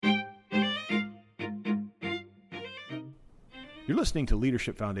You're listening to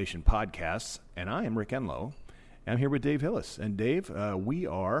Leadership Foundation podcasts, and I am Rick Enlow. I'm here with Dave Hillis. And Dave, we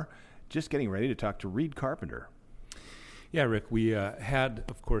are just getting ready to talk to Reed Carpenter. Yeah, Rick, we had,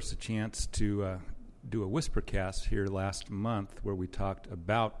 of course, a chance to do a Whispercast here last month where we talked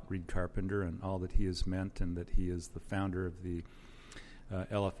about Reed Carpenter and all that he has meant and that he is the founder of the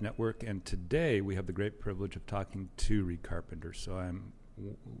LF Network. And today we have the great privilege of talking to Reed Carpenter. So I'm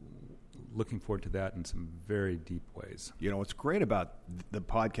looking forward to that in some very deep ways. You know, what's great about the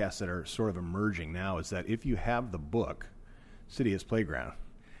podcasts that are sort of emerging now is that if you have the book, City as Playground,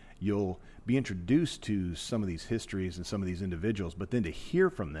 you'll be introduced to some of these histories and some of these individuals, but then to hear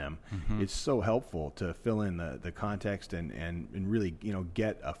from them, it's so helpful to fill in the context and really, you know,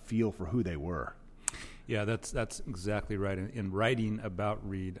 get a feel for who they were. Yeah, that's exactly right. In writing about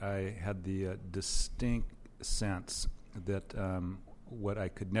Reed, I had the distinct sense that what I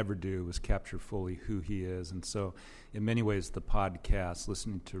could never do was capture fully who he is. And so in many ways, the podcast,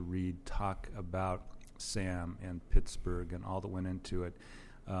 listening to Reed talk about Sam and Pittsburgh and all that went into it,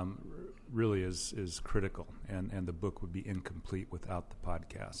 really is critical. And the book would be incomplete without the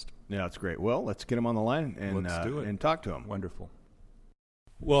podcast. Yeah, that's great. Well, let's get him on the line and Let's do it. And talk to him. Wonderful.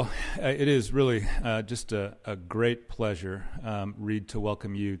 Well, it is really just a great pleasure, Reed, to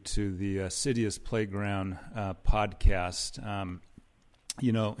welcome you to the City as Playground podcast.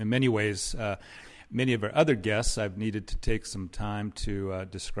 You know, in many ways, many of our other guests, I've needed to take some time to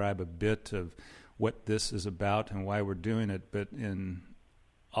describe a bit of what this is about and why we're doing it. But in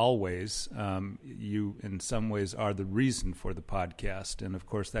all ways, you in some ways are the reason for the podcast. And of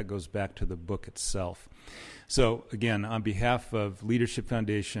course, that goes back to the book itself. So again, on behalf of Leadership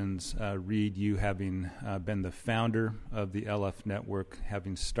Foundations, Reed, you having been the founder of the LF Network,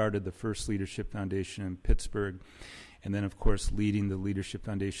 having started the first Leadership Foundation in Pittsburgh, and then, of course, leading the Leadership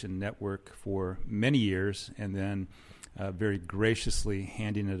Foundation Network for many years, and then very graciously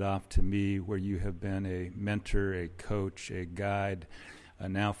handing it off to me, where you have been a mentor, a coach, a guide,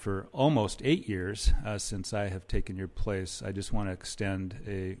 now for almost 8 years since I have taken your place. I just want to extend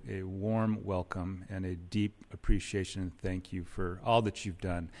a warm welcome and a deep appreciation and thank you for all that you've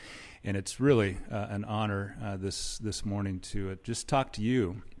done. And it's really an honor this morning to just talk to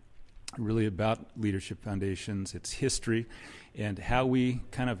you really about Leadership Foundations, its history, and how we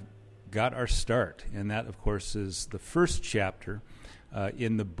kind of got our start. And that, of course, is the first chapter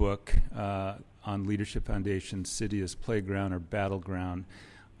in the book on Leadership Foundations, City as Playground or Battleground,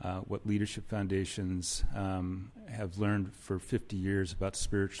 what Leadership Foundations have learned for 50 years about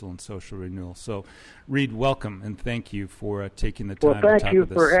spiritual and social renewal. So, Reed, welcome, and thank you for taking the time to talk with us. Well, thank you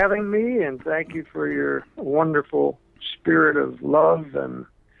for having me, and thank you for your wonderful spirit of love and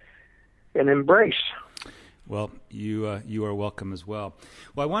embrace. Well, you are welcome as well.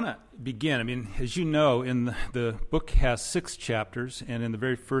 Well, I want to begin. I mean, as you know, the book has 6 chapters, and in the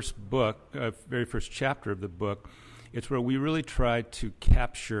very first chapter of the book, it's where we really try to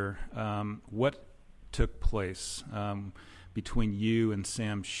capture what took place between you and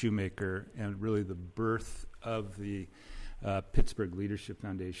Sam Shoemaker, and really the birth of the Pittsburgh Leadership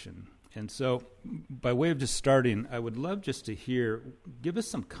Foundation. And so, by way of just starting, I would love just to give us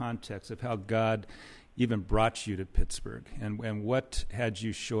some context of how God even brought you to Pittsburgh, and what had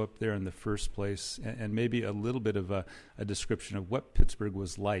you show up there in the first place, and maybe a little bit of a description of what Pittsburgh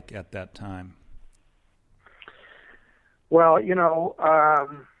was like at that time. Well, you know,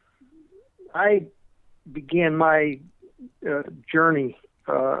 I began my journey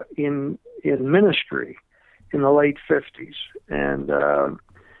in ministry in the late 50s, and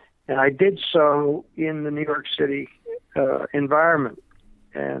I did so in the New York City environment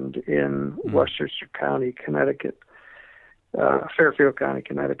and in Westchester County, Connecticut, Fairfield County,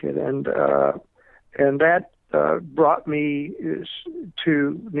 Connecticut, and that brought me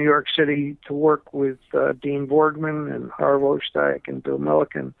to New York City to work with Dean Boardman and Harv Oostdijk and Bill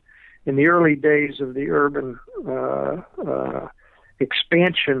Milliken in the early days of the urban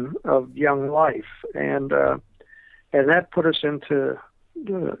expansion of Young Life, and that put us into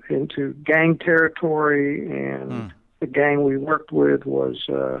gang territory, and the gang we worked with was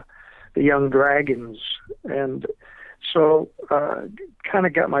the Young Dragons, and so kind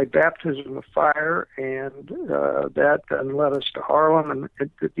of got my baptism of fire, and that then led us to Harlem, and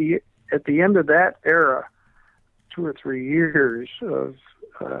at the end of that era, 2 or 3 years of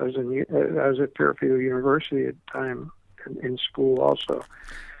I was at Fairfield University at the time in school also,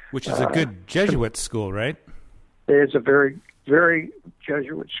 which is a good Jesuit school, right? It's a very, very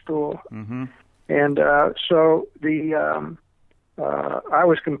Jesuit school. Mm-hmm. And so I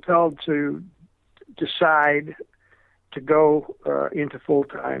was compelled to decide to go into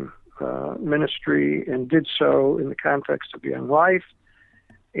full-time ministry and did so in the context of Young Life.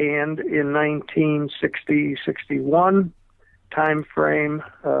 And in 1960-61 time frame,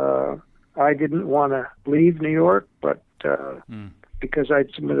 I didn't want to leave New York, but because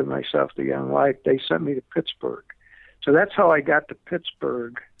I'd submitted myself to Young Life, they sent me to Pittsburgh. So that's how I got to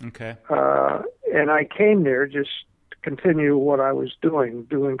Pittsburgh. Okay. And I came there just to continue what I was doing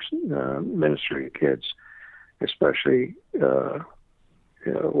ministry to kids, especially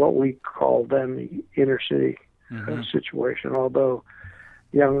what we call then the inner city situation, although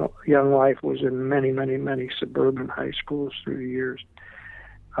Young Life was in many, many, many suburban high schools through the years.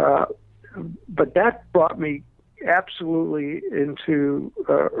 But that brought me absolutely into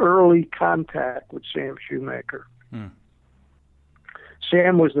early contact with Sam Shoemaker.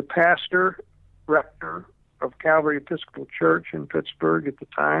 Sam was the pastor, rector of Calvary Episcopal Church in Pittsburgh at the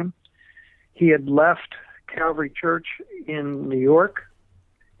time. He had left Calvary Church in New York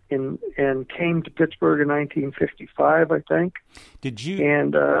and came to Pittsburgh in 1955, I think. Did you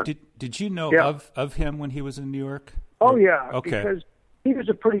did you know of him when he was in New York? Oh yeah, okay. Because he was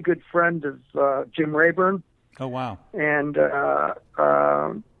a pretty good friend of Jim Rayburn. Oh wow! And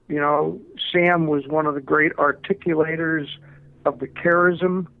Sam was one of the great articulators of the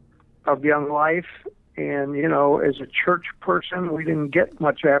charism of Young Life. And, as a church person, we didn't get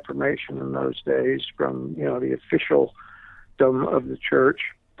much affirmation in those days from, the officialdom of the church.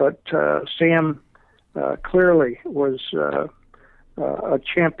 But Sam clearly was a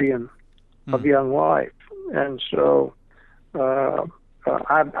champion of Young Life. And so,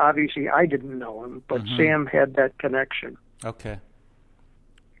 obviously, I didn't know him, but Sam had that connection. Okay.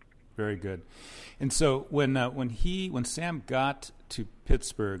 Very good. And so when Sam got to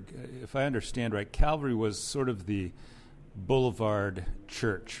Pittsburgh, if I understand right, Calvary was sort of the boulevard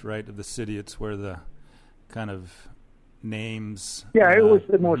church, right, of the city. It's where the kind of names. Yeah, it was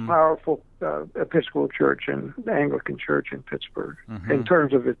the most powerful Episcopal church and Anglican church in Pittsburgh in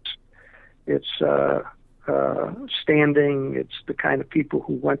terms of its standing. It's the kind of people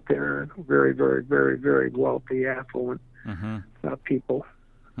who went there, very, very, very, very wealthy, affluent people.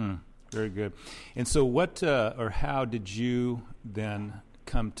 Very good. And so what or how did you then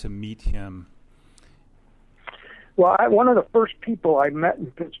come to meet him? Well, one of the first people I met in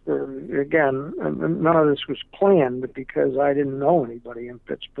Pittsburgh, again, none of this was planned, but because I didn't know anybody in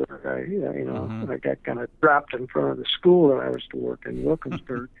Pittsburgh, I got kind of dropped in front of the school that I was to work in,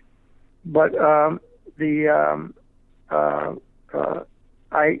 Wilkinsburg. But I'd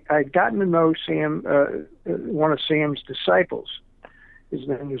gotten to know Sam, one of Sam's disciples. His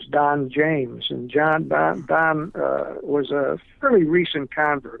name was Don James, and Don was a fairly recent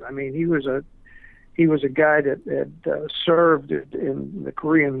convert. I mean, he was a guy that had served in the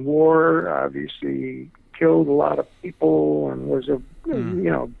Korean War. Obviously, killed a lot of people, and was a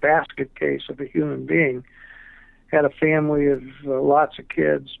basket case of a human being. Had a family of lots of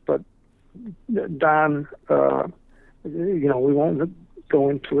kids, but Don, we won't go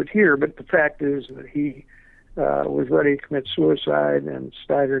into it here. But the fact is that he was ready to commit suicide and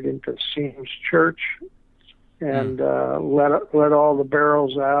staggered into Sam's church and let all the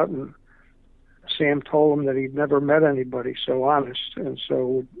barrels out. And Sam told him that he'd never met anybody so honest. And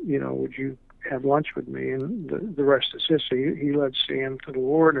so, would you have lunch with me? And the rest is history. He led Sam to the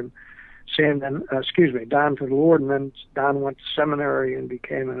Lord, and Don to the Lord, and then Don went to seminary and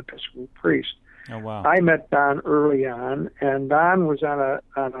became an Episcopal priest. Oh wow! I met Don early on, and Don was on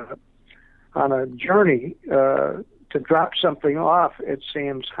a journey to drop something off at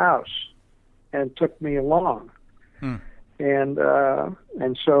Sam's house, and took me along. And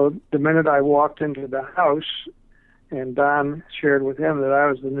so the minute I walked into the house, and Don shared with him that I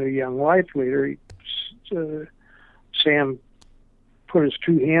was the new Young Life leader, Sam put his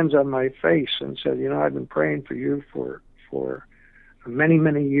two hands on my face and said, I've been praying for you for many,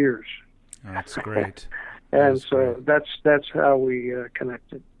 many years. Oh, that's great. And so great. That's how we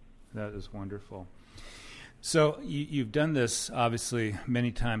connected. That is wonderful. So you've done this, obviously,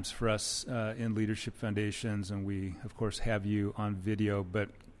 many times for us in Leadership Foundations, and we, of course, have you on video, but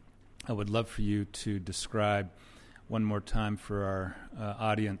I would love for you to describe one more time for our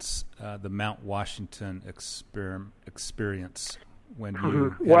audience the Mount Washington experience when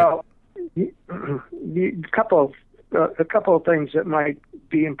you... Well, a couple of things that might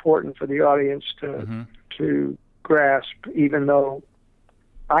be important for the audience to grasp, even though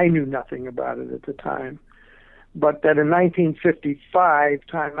I knew nothing about it at the time. But that in 1955,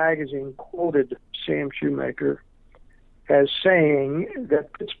 Time magazine quoted Sam Shoemaker as saying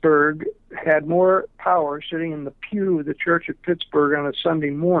that Pittsburgh had more power sitting in the pew of the Church of Pittsburgh on a Sunday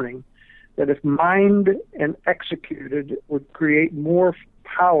morning, that if mined and executed would create more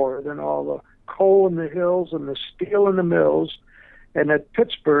power than all the coal in the hills and the steel in the mills, and that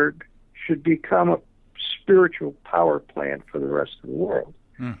Pittsburgh should become a spiritual power plant for the rest of the world.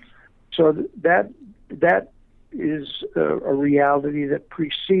 So that is a reality that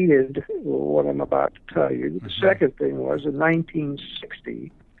preceded what I'm about to tell you. The second thing was in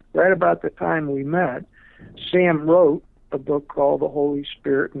 1960, right about the time we met, Sam wrote a book called The Holy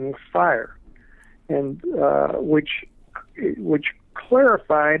Spirit and Fire, and which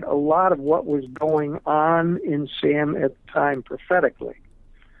clarified a lot of what was going on in Sam at the time prophetically.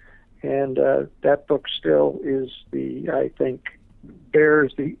 And that book still is I think,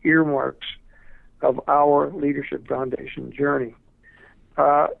 bears the earmarks of our Leadership Foundation journey.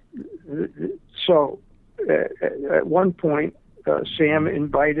 So at one point, Sam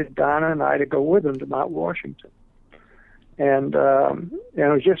invited Donna and I to go with him to Mount Washington. And it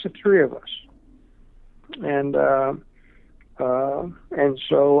was just the three of us. And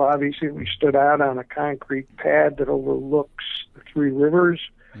so obviously we stood out on a concrete pad that overlooks the three rivers.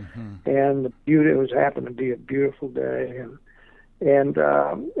 And it was happened to be a beautiful day. And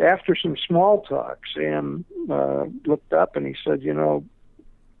after some small talk, Sam looked up and he said,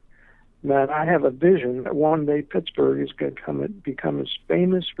 man, I have a vision that one day Pittsburgh is going to become as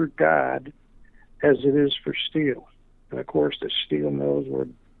famous for God as it is for steel. And of course, the steel mills were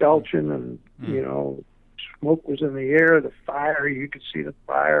belching, and smoke was in the air. The fire, you could see the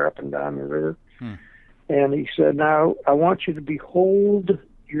fire up and down the river. And he said, "Now I want you to behold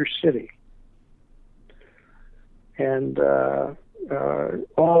your city." And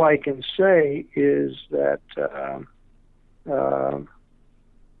all I can say is that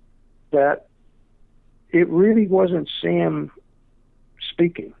that it really wasn't Sam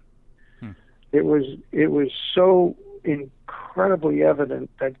speaking. It was so incredibly evident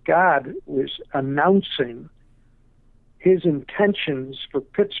that God was announcing his intentions for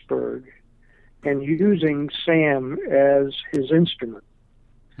Pittsburgh and using Sam as his instrument,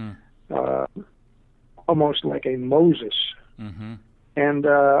 almost like a Moses. And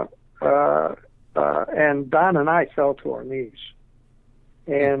Don and I fell to our knees,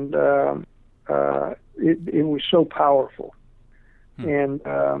 and it was so powerful. And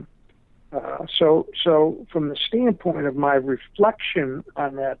so from the standpoint of my reflection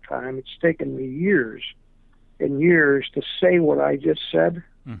on that time, it's taken me years and years to say what I just said.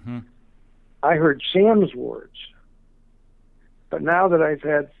 I heard Sam's words, but now that I've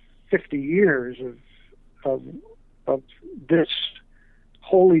had 50 years of this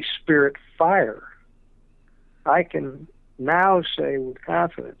Holy Spirit fire, I can now say with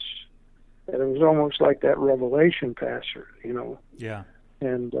confidence that it was almost like that Revelation pastor, Yeah.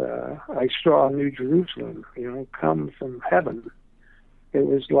 And I saw New Jerusalem, come from heaven. It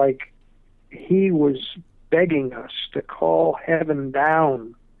was like he was begging us to call heaven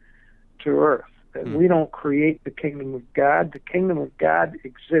down to earth, that we don't create the kingdom of God. The kingdom of God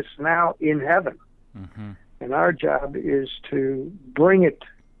exists now in heaven. And our job is to bring it,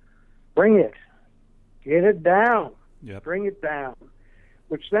 get it down, bring it down,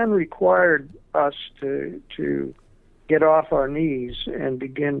 which then required us to get off our knees and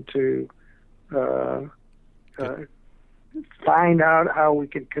begin to find out how we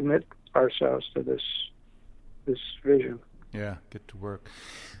could commit ourselves to this vision. Yeah, get to work.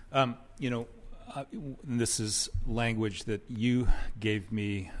 This is language that you gave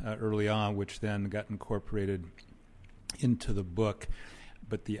me early on, which then got incorporated into the book.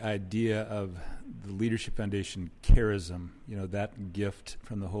 But the idea of the Leadership Foundation charism, that gift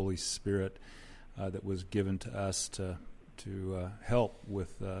from the Holy Spirit that was given to us to help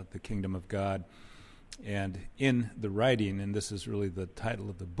with the kingdom of God. And in the writing, and this is really the title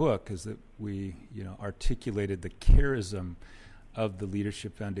of the book, is that we articulated the charism of the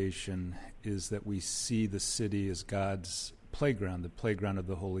Leadership Foundation is that we see the city as God's playground, the playground of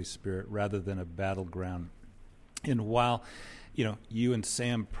the Holy Spirit, rather than a battleground. And while, you and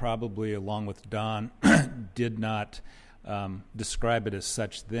Sam probably, along with Don, did not describe it as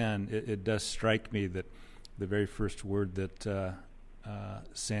such then, it does strike me that the very first word that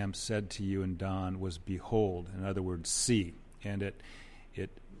Sam said to you and Don was behold, in other words, see. And it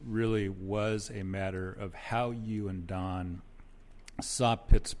really was a matter of how you and Don saw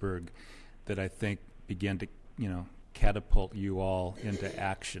Pittsburgh that I think began to, catapult you all into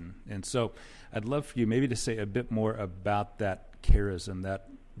action. And so I'd love for you maybe to say a bit more about that charism, that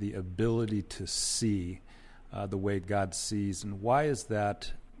the ability to see the way God sees, and why is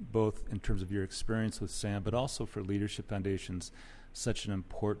that, both in terms of your experience with Sam, but also for Leadership Foundations, such an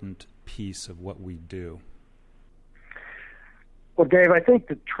important piece of what we do? Well, Dave, I think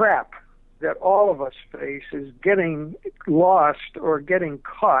the trap that all of us face is getting lost or getting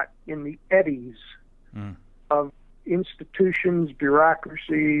caught in the eddies of institutions,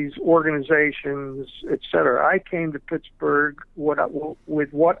 bureaucracies, organizations, etc. I came to Pittsburgh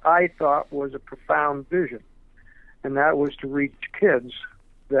with what I thought was a profound vision, and that was to reach kids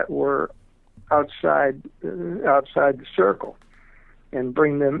that were outside the circle and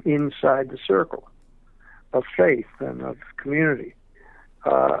bring them inside the circle of faith and of community.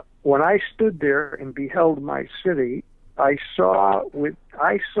 When I stood there and beheld my city, I saw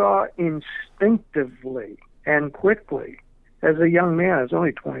instinctively and quickly, as a young man, I was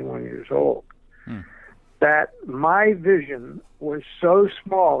only 21 years old, that my vision was so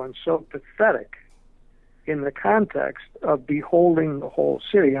small and so pathetic in the context of beholding the whole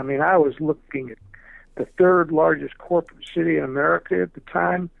city. I mean, I was looking at the third largest corporate city in America at the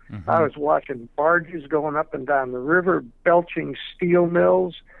time. I was watching barges going up and down the river, belching steel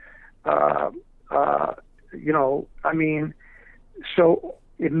mills. So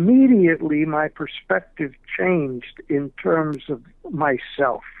immediately my perspective changed in terms of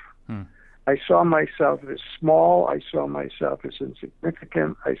myself. I saw myself as small. I saw myself as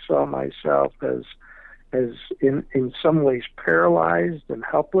insignificant. I saw myself as in some ways paralyzed and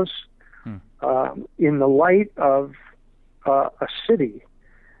helpless in the light of a city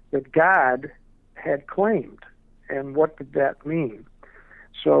that God had claimed. And what did that mean?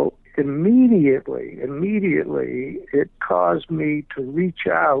 So immediately, it caused me to reach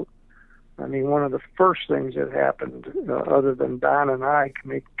out. I mean, one of the first things that happened, other than Don and I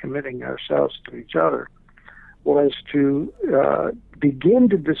committing ourselves to each other, was to begin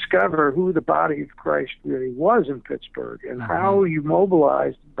to discover who the body of Christ really was in Pittsburgh and how you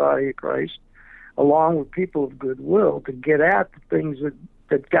mobilized the body of Christ along with people of goodwill to get at the things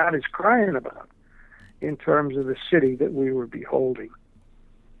that God is crying about in terms of the city that we were beholding.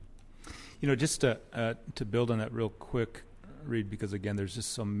 You know, just to build on that real quick, Reed, because again, there's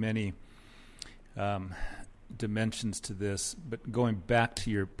just so many dimensions to this. But going back to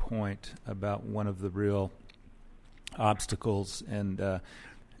your point about one of the real obstacles and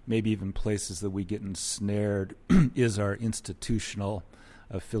maybe even places that we get ensnared is our institutional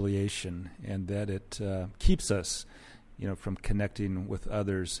affiliation, and that it keeps us, from connecting with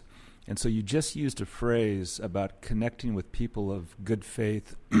others. And so you just used a phrase about connecting with people of good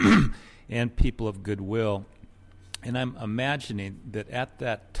faith and people of goodwill. And I'm imagining that at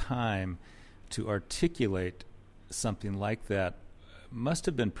that time, to articulate something like that must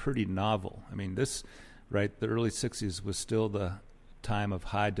have been pretty novel. I mean, the early 60s was still the time of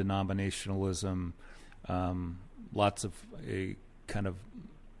high denominationalism, lots of a kind of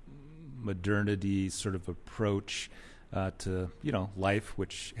modernity sort of approach to life,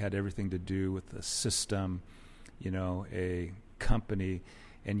 which had everything to do with a system, a company.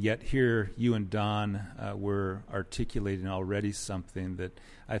 And yet here you and Don were articulating already something that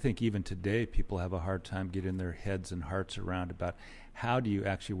I think even today people have a hard time getting their heads and hearts around, about how do you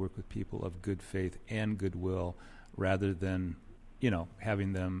actually work with people of good faith and goodwill rather than,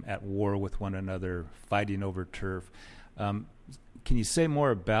 having them at war with one another, fighting over turf. Can you say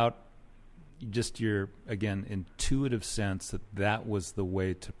more about just your, again, intuitive sense that was the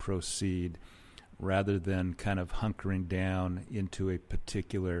way to proceed rather than kind of hunkering down into a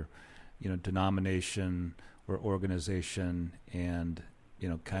particular, denomination or organization and,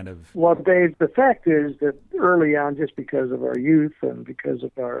 kind of... Well, Dave, the fact is that early on, just because of our youth and because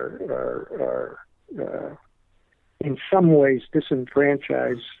of our in some ways,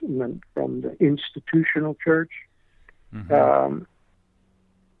 disenfranchisement from the institutional church,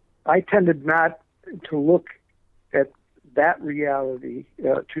 I tended not to look at that reality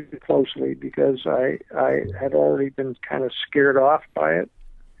too closely because I had already been kind of scared off by it.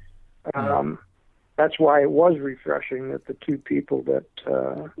 That's why it was refreshing that the two people that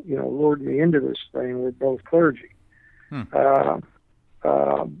lured me into this thing were both clergy.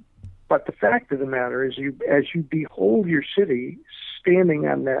 But the fact of the matter is, as you behold your city standing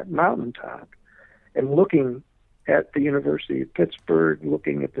on that mountaintop and looking at the University of Pittsburgh,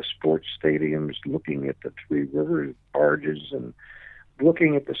 looking at the sports stadiums, looking at the Three Rivers barges, and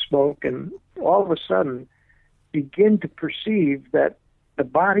looking at the smoke, and all of a sudden begin to perceive that the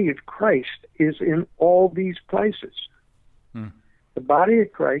body of Christ is in all these places. The body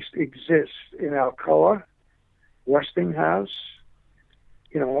of Christ exists in Alcoa, Westinghouse,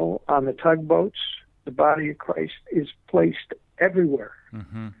 on the tugboats. The body of Christ is placed everywhere.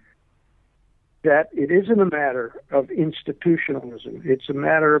 That it isn't a matter of institutionalism. It's a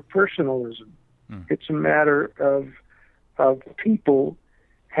matter of personalism. It's a matter of people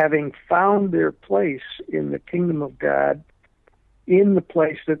having found their place in the kingdom of God in the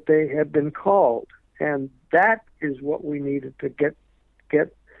place that they had been called. And that is what we needed to get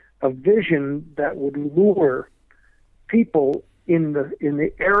a vision that would lure people in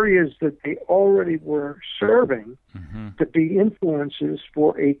the areas that they already were serving to be influences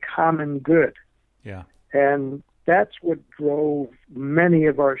for a common good. Yeah. And that's what drove many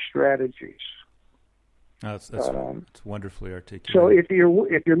of our strategies. That's wonderfully articulated. So if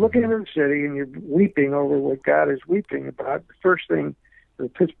you're looking at the city and you're weeping over what God is weeping about, the first thing the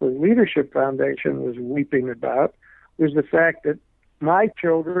Pittsburgh Leadership Foundation was weeping about was the fact that my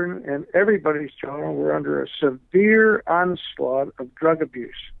children and everybody's children were under a severe onslaught of drug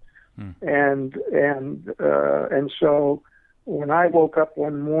abuse. And so when I woke up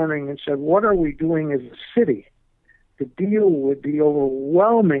one morning and said, what are we doing as a city to deal with the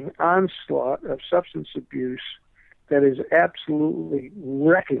overwhelming onslaught of substance abuse that is absolutely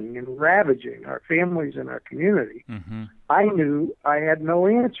wrecking and ravaging our families and our community, I knew I had no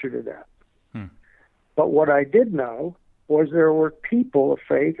answer to that. But what I did know was there were people of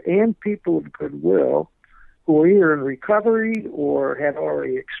faith and people of goodwill who were either in recovery or had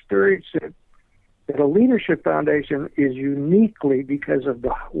already experienced it. That a leadership foundation is uniquely, because of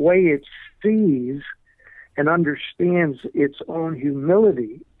the way it sees and understands its own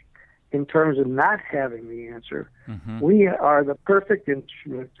humility in terms of not having the answer, we are the perfect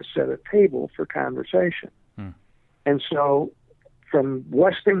instrument to set a table for conversation. And so from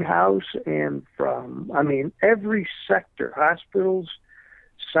Westinghouse and from, every sector, hospitals,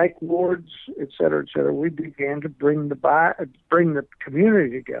 psych wards, et cetera, we began to bring the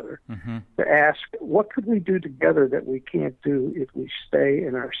community together to ask, what could we do together that we can't do if we stay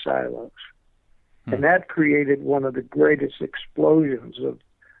in our silos? And that created one of the greatest explosions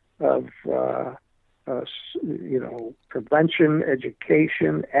of prevention,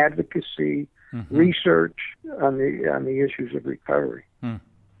 education, advocacy, research on the issues of recovery.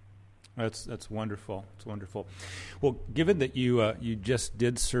 That's wonderful. It's wonderful. Well, given that you just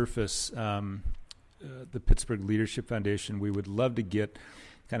did surface the Pittsburgh Leadership Foundation, we would love to get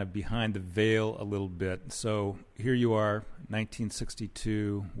kind of behind the veil a little bit. So here you are,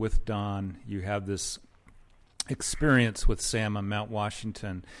 1962, with Don. You have this experience with Sam on Mount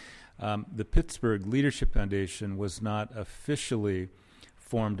Washington. The Pittsburgh Leadership Foundation was not officially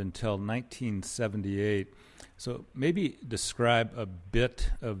formed until 1978. So maybe describe a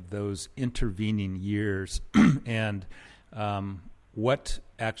bit of those intervening years and what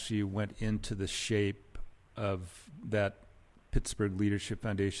actually went into the shape of that Pittsburgh Leadership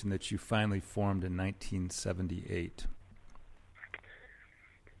Foundation that you finally formed in 1978.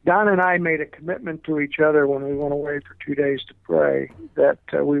 Don and I made a commitment to each other when we went away for 2 days to pray that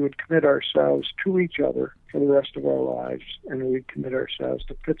we would commit ourselves to each other for the rest of our lives, and we'd commit ourselves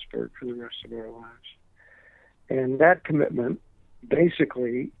to Pittsburgh for the rest of our lives. And that commitment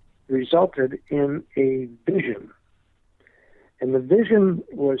basically resulted in a vision. And the vision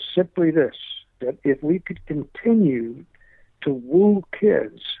was simply this, that if we could continue to woo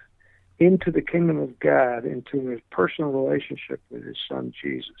kids into the kingdom of God, into a personal relationship with his son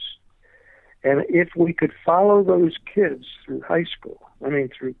Jesus, and if we could follow those kids through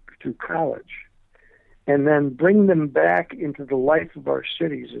through college, and then bring them back into the life of our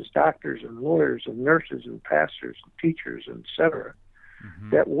cities as doctors and lawyers and nurses and pastors and teachers, et cetera,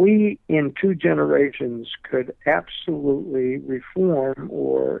 that we in 2 generations could absolutely reform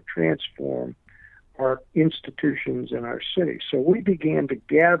or transform our institutions in our city. So we began to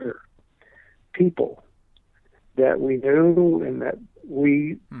gather people that we knew and that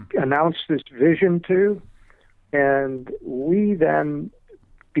we announced this vision to, and we then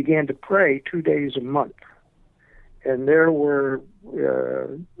began to pray 2 days a month. And there were,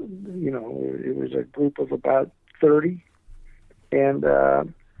 it was a group of about 30, and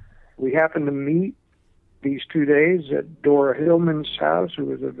we happened to meet these 2 days at Dora Hillman's house, who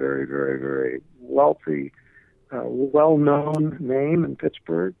was a very, very, very wealthy, well-known name in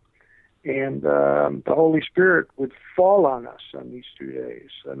Pittsburgh. And the Holy Spirit would fall on us on these 2 days.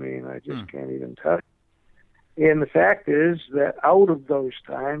 I just can't even tell you. And the fact is that out of those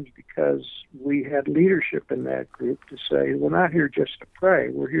times, because we had leadership in that group to say, we're not here just to pray,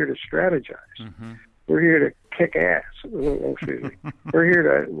 we're here to strategize. We're here to kick ass. Oh, excuse me. We're here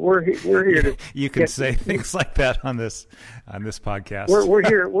to. You can say things like that on this podcast.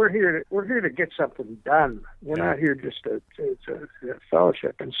 We're here to get something done. We're not here just to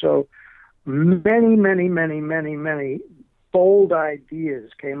fellowship. And so many, many, many, many, many bold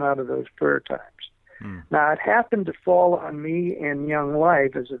ideas came out of those prayer times. Now, it happened to fall on me and Young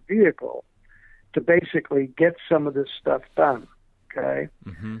Life as a vehicle to basically get some of this stuff done. Okay,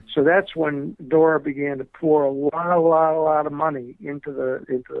 Mm-hmm. so that's when Dora began to pour a lot of money into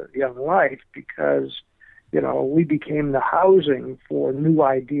Young Life, because we became the housing for new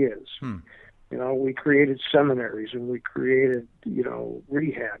ideas. We created seminaries, and we created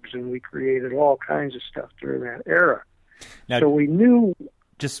rehabs, and we created all kinds of stuff during that era. Now, so we knew.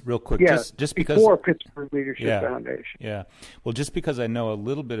 Just real quick, Yeah, just because before Pittsburgh Leadership Foundation. Yeah, well, just because I know a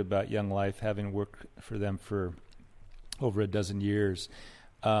little bit about Young Life, having worked for them for over a dozen years,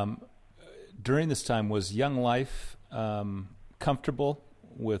 during this time, was Young Life comfortable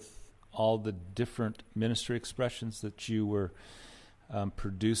with all the different ministry expressions that you were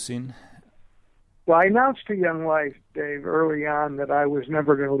producing? Well, I announced to Young Life, Dave, early on that I was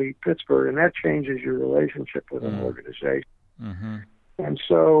never going to leave Pittsburgh, and that changes your relationship with an organization. Mm-hmm. And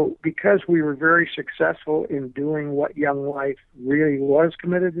so, because we were very successful in doing what Young Life really was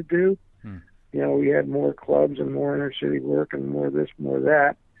committed to do, we had more clubs and more inner city work and more this, more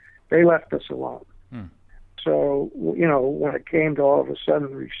that, they left us alone. So, when it came to all of a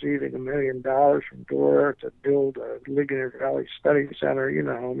sudden receiving $1 million from Dora to build a Ligonier Valley Study Center,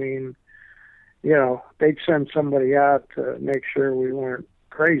 they'd send somebody out to make sure we weren't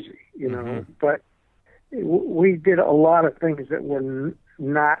crazy, But we did a lot of things that were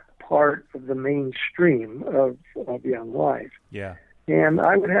not part of the mainstream of Young Life. Yeah. And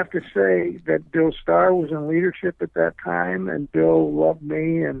I would have to say that Bill Starr was in leadership at that time, and Bill loved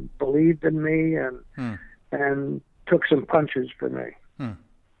me and believed in me and took some punches for me.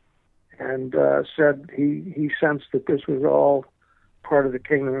 And said he sensed that this was all part of the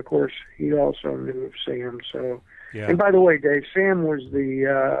kingdom. Of course, he also knew of Sam. So, And by the way, Dave, Sam was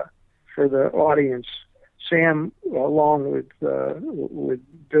for the audience, Sam, along with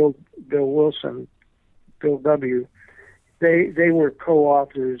Bill Wilson, Bill W., they were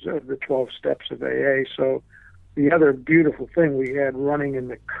co-authors of the 12 Steps of AA. So the other beautiful thing we had running in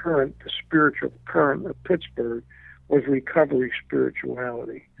the spiritual current of Pittsburgh was recovery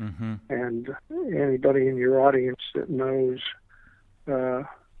spirituality. And anybody in your audience that knows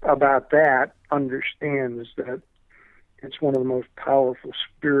about that understands that it's one of the most powerful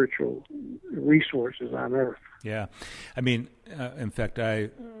spiritual resources on earth. Yeah. I mean, in fact,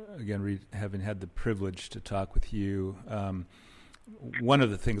 having had the privilege to talk with you, one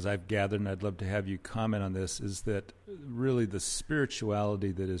of the things I've gathered, and I'd love to have you comment on this, is that really the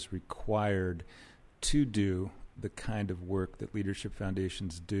spirituality that is required to do the kind of work that leadership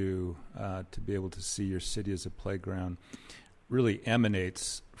foundations do, to be able to see your city as a playground, really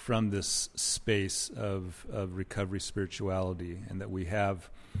emanates from this space of recovery spirituality, and that we have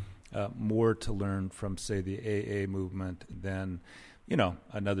more to learn from, say, the AA movement than,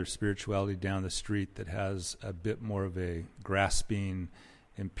 another spirituality down the street that has a bit more of a grasping,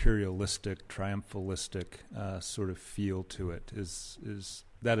 imperialistic, triumphalistic sort of feel to it. Is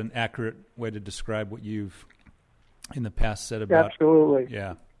that an accurate way to describe what you've in the past said about? Absolutely.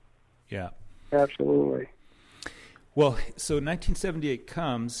 Yeah. Absolutely. Well, so 1978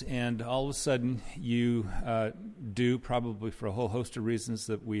 comes, and all of a sudden you do, probably for a whole host of reasons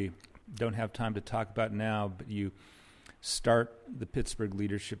that we don't have time to talk about now, but you start the Pittsburgh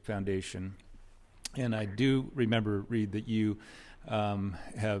Leadership Foundation. And I do remember, Reed, that you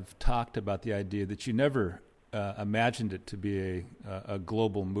have talked about the idea that you never imagined it to be a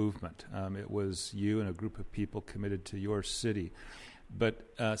global movement. It was you and a group of people committed to your city. But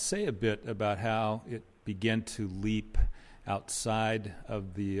say a bit about how it began to leap outside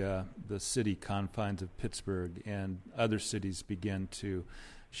of the city confines of Pittsburgh, and other cities began to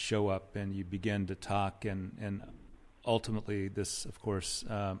show up, and you began to talk, and ultimately this, of course,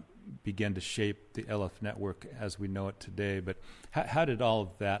 began to shape the LF network as we know it today. But how did all of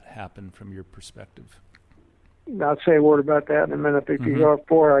that happen from your perspective? I'll say a word about that in a minute. But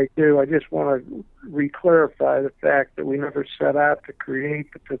before I do, I just want to re-clarify the fact that we never set out to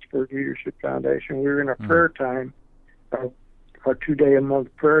create the Pittsburgh Leadership Foundation. We were in our prayer time, our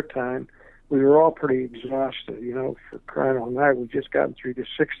 2-day-a-month prayer time. We were all pretty exhausted, for crying all night. We'd just gotten through the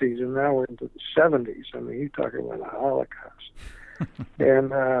 60s, and now we're into the 70s. I mean, you're talking about a Holocaust.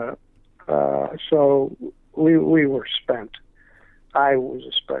 And so we were spent. I was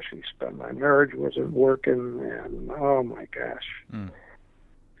especially spent. My marriage wasn't working, and oh my gosh.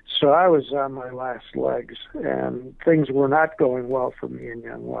 So I was on my last legs, and things were not going well for me in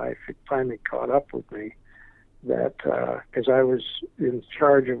Young Life. It finally caught up with me that because I was in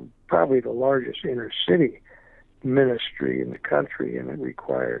charge of probably the largest inner city ministry in the country, and it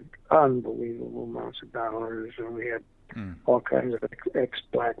required unbelievable amounts of dollars, and we had all kinds of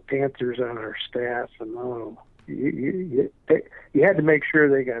ex-Black Panthers on our staff, and you had to make sure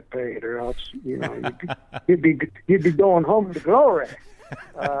they got paid, or else you'd be going home to glory.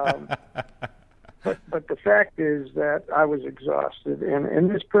 But the fact is that I was exhausted, and in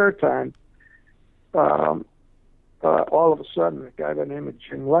this prayer time, all of a sudden, a guy by the name of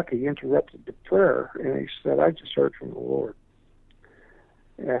Jim Lucky interrupted the prayer, and he said, "I just heard from the Lord."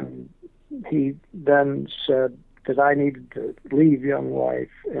 And he then said that I needed to leave Young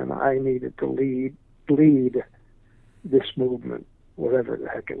Life, and I needed to lead this movement, whatever the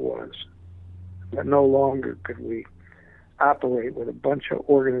heck it was. That no longer could we operate with a bunch of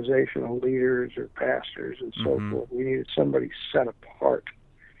organizational leaders or pastors and so forth. We needed somebody set apart.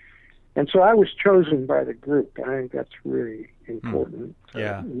 And so I was chosen by the group. I think that's really important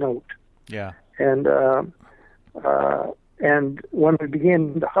to note. Yeah. And when we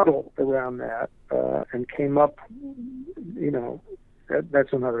began to huddle around that and came up,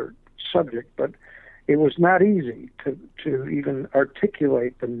 that's another subject, but it was not easy to even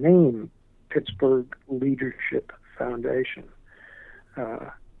articulate the name Pittsburgh Leadership Foundation.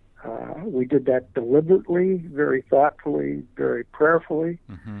 We did that deliberately, very thoughtfully, very prayerfully,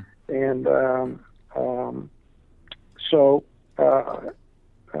 and so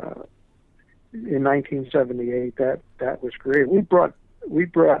in 1978, that was great. We brought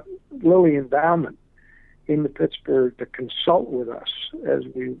Lilly Endowment into Pittsburgh to consult with us as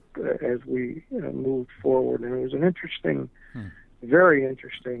we moved forward, and it was an interesting. Very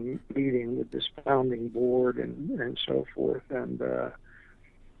interesting meeting with this founding board and so forth. And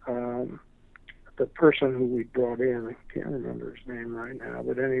the person who we brought in, I can't remember his name right now,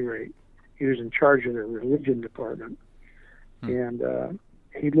 but at any rate, he was in charge of the religion department. And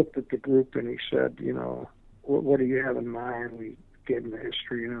he looked at the group and he said, what do you have in mind? We gave him the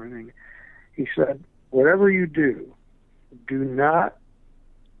history and everything. He said, whatever you do not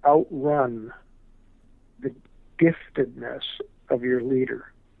outrun the giftedness of your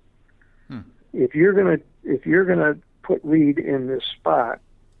leader. If you're gonna put Reed in this spot,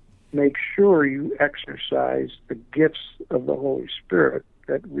 make sure you exercise the gifts of the Holy Spirit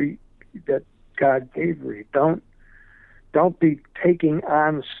that God gave Reed. Don't be taking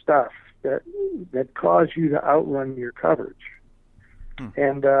on stuff that cause you to outrun your coverage.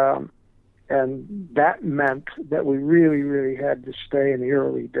 And that meant that we really, really had to stay in the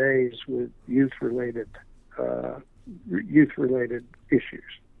early days with youth-related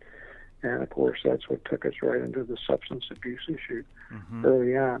issues. And of course, that's what took us right into the substance abuse issue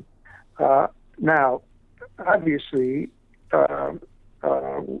early on. Now, obviously,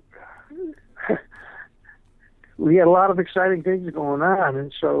 we had a lot of exciting things going on,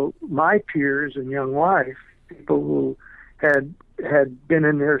 and so my peers in Young Life, people who had been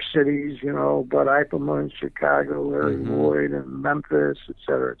in their cities, Bud Eipelman in Chicago, Larry Lloyd in Memphis, et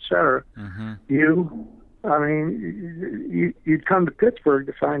cetera, you'd come to Pittsburgh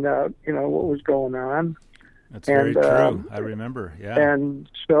to find out, what was going on. That's very true. I remember, yeah. And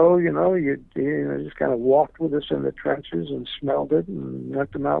so, you just kind of walked with us in the trenches and smelled it and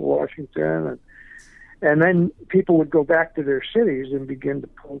went to Mount Washington. And then people would go back to their cities and begin to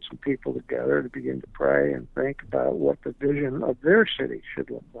pull some people together to begin to pray and think about what the vision of their city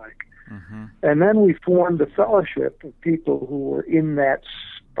should look like. And then we formed a fellowship of people who were in that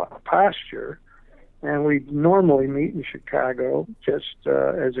posture. And we normally meet in Chicago just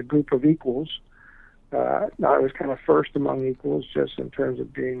as a group of equals. I was kind of first among equals just in terms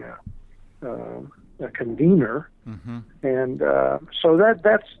of being a convener. And so that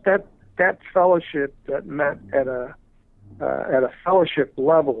fellowship that met at a fellowship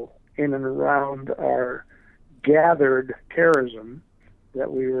level in and around our gathered charism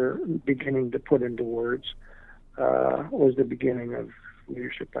that we were beginning to put into words was the beginning of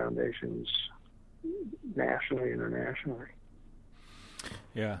Leadership Foundations nationally, internationally.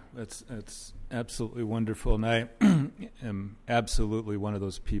 Yeah, that's absolutely wonderful. And I am absolutely one of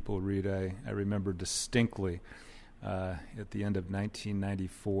those people, Reed. I remember distinctly at the end of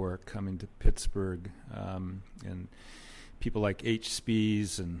 1994 coming to Pittsburgh, and people like H.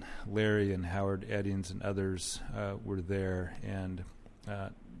 Spees and Larry and Howard Eddings and others were there, and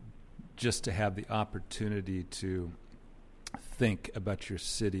just to have the opportunity to think about your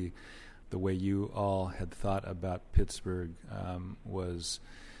city the way you all had thought about Pittsburgh was,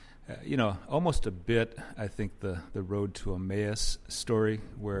 almost a bit, I think, the road to Emmaus story,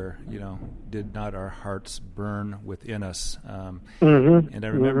 where, did not our hearts burn within us? And I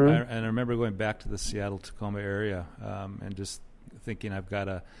remember going back to the Seattle-Tacoma area and just thinking I've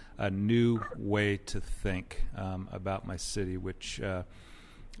got a new way to think about my city, which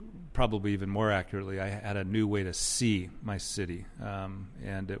probably even more accurately, I had a new way to see my city,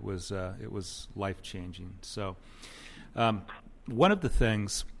 and it was life-changing. So one of the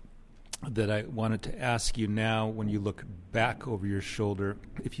things that I wanted to ask you now, when you look back over your shoulder,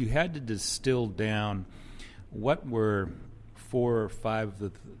 if you had to distill down what were 4 or 5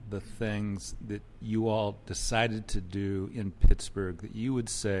 of the things that you all decided to do in Pittsburgh that you would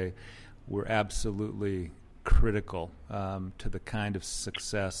say were absolutely critical to the kind of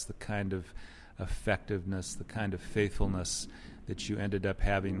success, the kind of effectiveness, the kind of faithfulness that you ended up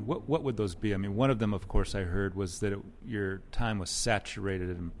having, what would those be? I mean, one of them, of course, I heard was that your time was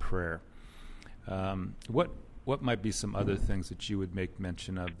saturated in prayer. What might be some other things that you would make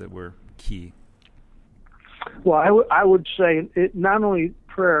mention of that were key? Well, I would say it, not only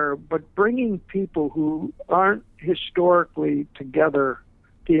prayer, but bringing people who aren't historically together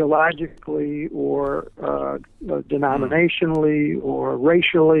theologically or denominationally or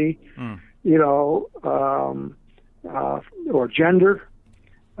racially, or gender.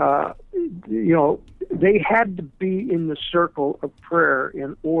 They had to be in the circle of prayer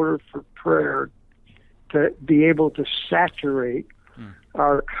in order for prayer to be able to saturate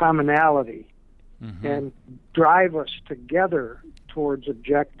our commonality and drive us together towards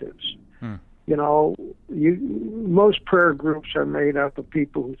objectives. Most prayer groups are made up of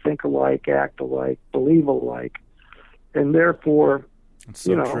people who think alike, act alike, believe alike, and therefore,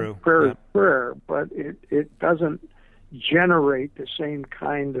 true. Prayer is prayer, but it doesn't generate the same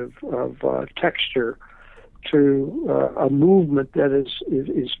kind of texture to a movement that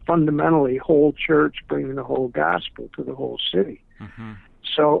is fundamentally whole church, bringing the whole gospel to the whole city.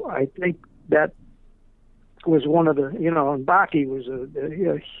 So I think that was one of the, and Bakke was a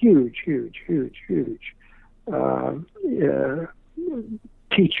huge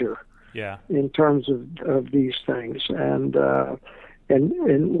teacher in terms of these things. And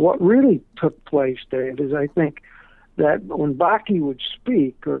what really took place, Dave, is I think that when Bakke would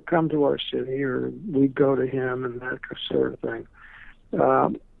speak or come to our city, or we'd go to him and that sort of thing,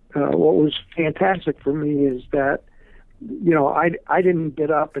 what was fantastic for me is that, I didn't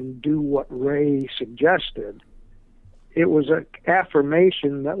get up and do what Ray suggested. It was an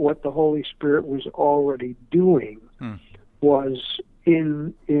affirmation that what the Holy Spirit was already doing was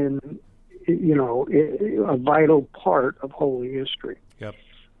in a vital part of holy history. Yep.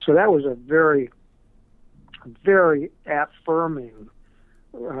 So that was a very, very affirming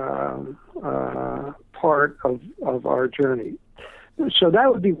part of our journey. So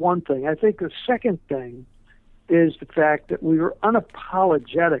that would be one thing. I think the second thing is the fact that we were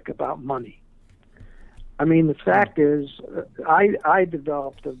unapologetic about money. I mean, the fact is, I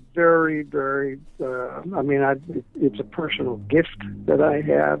developed a very, very, it's a personal gift that I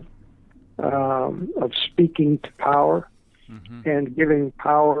have of speaking to power and giving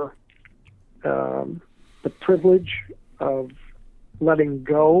power the privilege of letting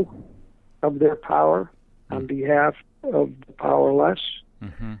go of their power on behalf of the powerless.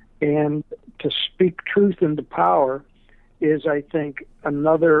 And to speak truth into power is, I think,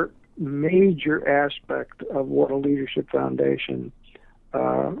 another major aspect of what a leadership foundation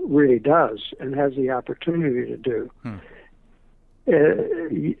really does and has the opportunity to do.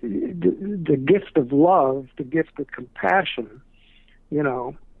 The gift of love, the gift of compassion,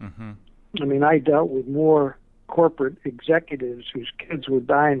 I mean, I dealt with more corporate executives whose kids were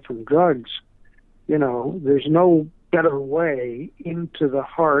dying from drugs. There's no better way into the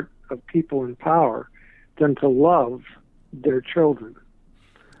heart of people in power than to love their children.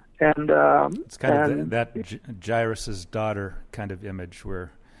 And it's kind of that Jairus's daughter kind of image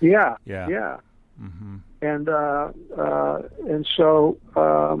where and so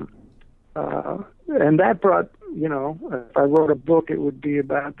and that brought, if I wrote a book, it would be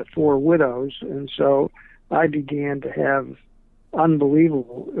about the 4 widows, and so I began to have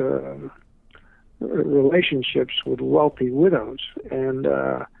unbelievable relationships with wealthy widows, and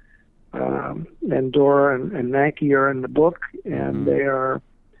Dora and Nanki are in the book, and they are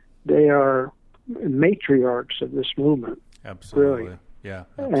matriarchs of this movement. Absolutely. Really. Yeah.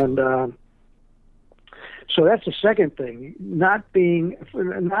 Absolutely. And so that's the second thing, not believing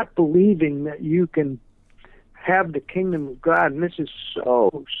that you can have the kingdom of God, and this is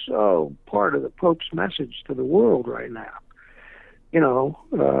so part of the Pope's message to the world right now.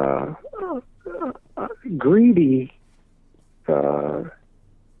 Greedy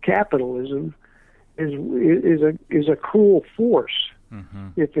capitalism is a cruel force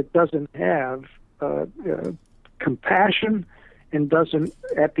if it doesn't have compassion and doesn't,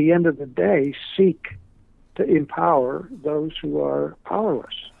 at the end of the day, seek to empower those who are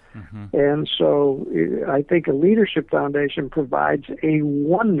powerless. And so I think a leadership foundation provides a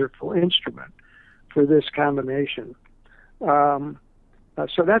wonderful instrument for this combination.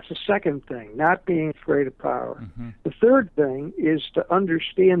 So that's the second thing, not being afraid of power. The third thing is to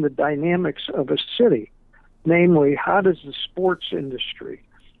understand the dynamics of a city, namely, how does the sports industry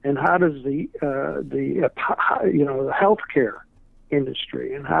and how does the healthcare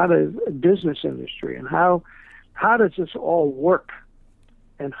industry and how does the business industry and how does this all work,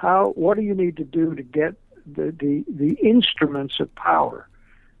 and what do you need to do to get the instruments of power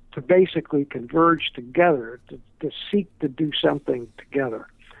to basically converge together, to seek to do something together.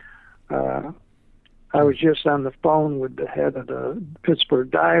 I was just on the phone with the head of the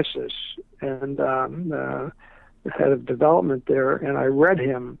Pittsburgh Diocese and the head of development there, and I read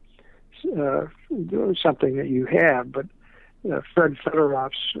him something that you have, but Fred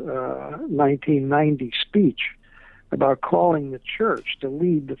Federoff's 1990 speech about calling the church to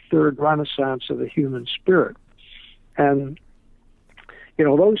lead the third renaissance of the human spirit. And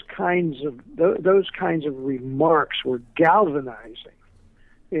those kinds of remarks were galvanizing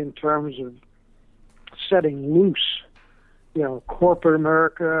in terms of setting loose, corporate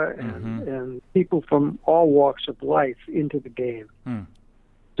America and people from all walks of life into the game.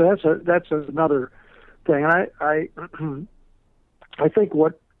 So that's another thing. I think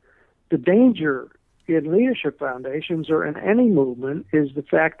what the danger in leadership foundations or in any movement is the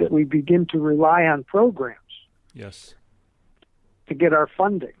fact that we begin to rely on programs. Yes. To get our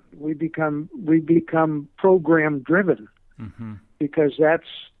funding, we become program driven because that's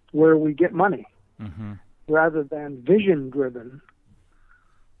where we get money, rather than vision driven.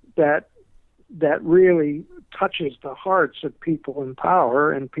 That really touches the hearts of people in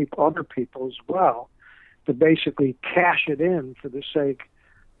power and other people as well, to basically cash it in for the sake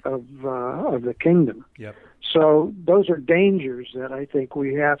of the kingdom. Yep. So those are dangers that I think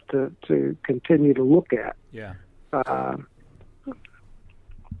we have to continue to look at. Yeah.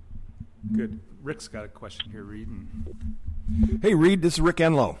 Good. Rick's got a question here, Reed. Hey, Reed, this is Rick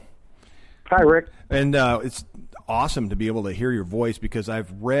Enlow. Hi, Rick. And it's awesome to be able to hear your voice because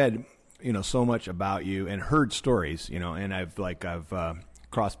I've read, so much about you and heard stories, and I've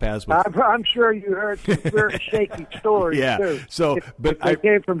crossed paths with. I'm sure you heard some very shaky stories too. So, but they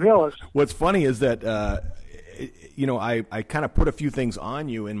came from Hillis. What's funny is that I kind of put a few things on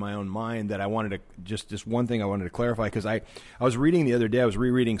you in my own mind that I wanted to just one thing I wanted to clarify, because I was reading the other day, I was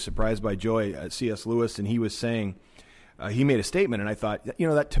rereading Surprised by Joy, C.S. Lewis, and he was saying, he made a statement, and I thought,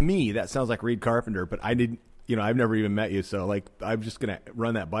 that to me, that sounds like Reed Carpenter, but I didn't, I've never even met you, so I'm just going to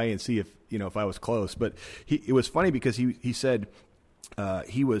run that by you and see if I was close. But it was funny because he said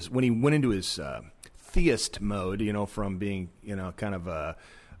he was, when he went into his theist mode, from being, kind of a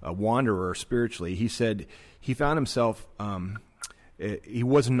wanderer spiritually, he said he found himself, he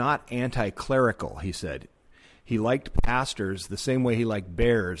was not anti-clerical, he said. He liked pastors the same way he liked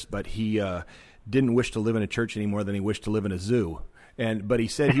bears, but he didn't wish to live in a church any more than he wished to live in a zoo. But he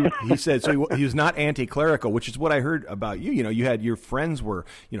said he said so he was not anti-clerical, which is what I heard about you. You had your friends were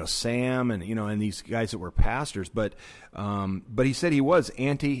Sam and and these guys that were pastors, but he said he was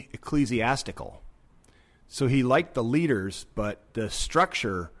anti-ecclesiastical. So he liked the leaders, but the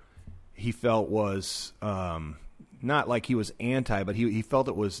structure he felt was not like he was anti, but he felt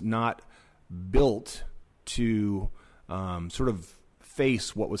it was not built to sort of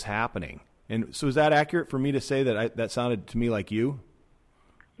face what was happening. And so is that accurate for me to say that that sounded to me like you?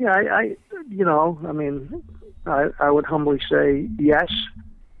 Yeah, I would humbly say yes,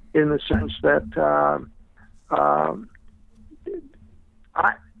 in the sense that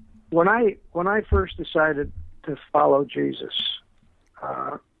when I first decided to follow Jesus,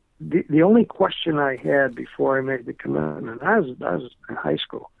 the only question I had before I made the commitment, I was in high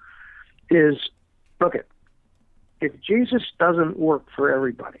school, is, look, if Jesus doesn't work for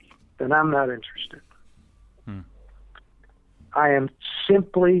everybody, then I'm not interested. I am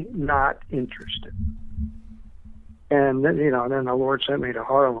simply not interested. And then, then the Lord sent me to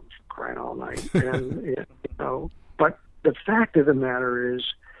Harlem for crying all night. And but the fact of the matter is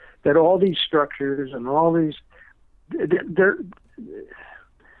that all these structures and all these,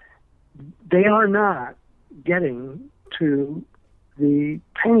 they are not getting to the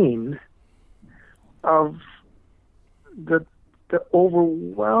pain of the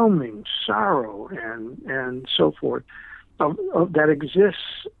overwhelming sorrow and so forth of that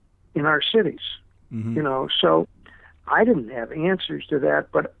exists in our cities. So I didn't have answers to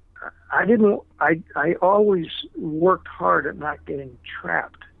that, but I always worked hard at not getting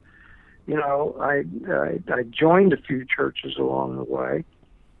trapped. I joined a few churches along the way,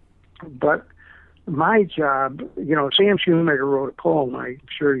 but my job, Sam Shoemaker wrote a poem. I'm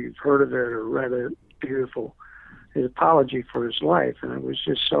sure you've heard of it or read it. Beautiful. His apology for his life, and it was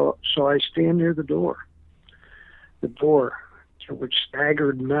just so I stand near the door through which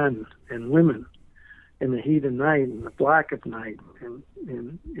staggered men and women in the heat of night and the black of night and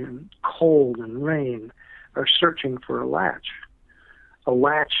in cold and rain are searching for a latch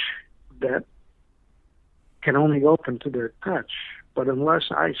that can only open to their touch. But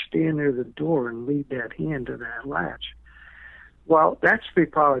unless I stand near the door and lead that hand to that latch, well, that's the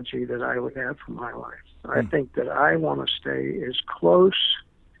apology that I would have for my life. I think that I want to stay as close.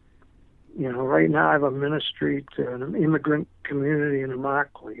 Right now I have a ministry to an immigrant community in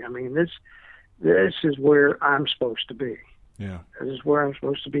Immokalee. I mean, this is where I'm supposed to be. Yeah. This is where I'm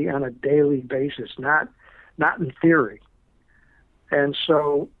supposed to be on a daily basis, not in theory. And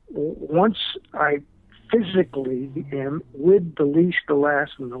so once I physically am with the least, the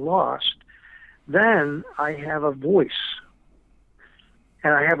last, and the lost, then I have a voice,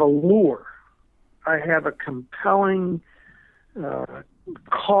 and I have a lure. I have a compelling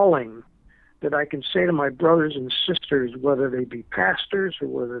calling that I can say to my brothers and sisters, whether they be pastors or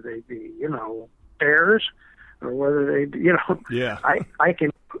whether they be, bears, or whether they be, Yeah. I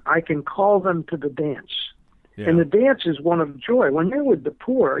can call them to the dance. Yeah. And the dance is one of joy. When you're with the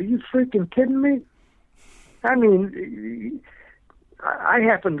poor, are you freaking kidding me? I mean, I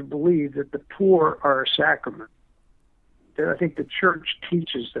happen to believe that the poor are a sacrament. I think the church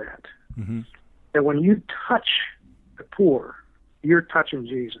teaches that. Mm-hmm. That when you touch the poor, you're touching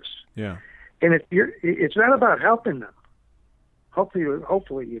Jesus. Yeah. And it's not about helping them.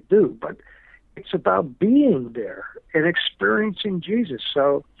 Hopefully you do, but it's about being there and experiencing Jesus.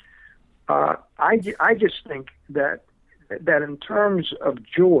 So I just think that in terms of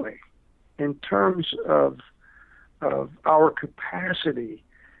joy, in terms of our capacity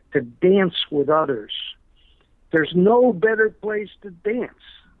to dance with others, there's no better place to dance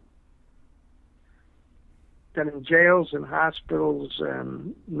than in jails and hospitals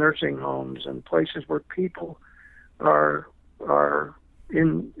and nursing homes and places where people are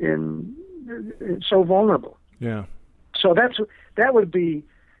in so vulnerable. Yeah. So that would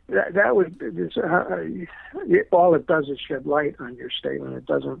all it does is shed light on your statement. It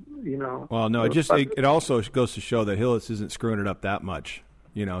doesn't, Well, no, it also goes to show that Hillis isn't screwing it up that much.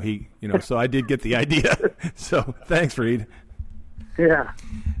 So I did get the idea. So thanks, Reed. Yeah.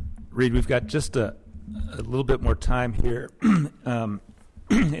 Reed, we've got just a little bit more time here.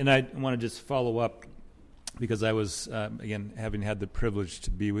 And I want to just follow up because I was, again, having had the privilege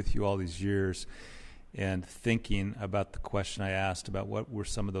to be with you all these years and thinking about the question I asked about what were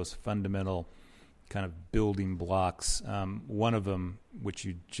some of those fundamental kind of building blocks. One of them, which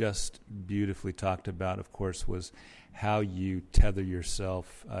you just beautifully talked about, of course, was how you tether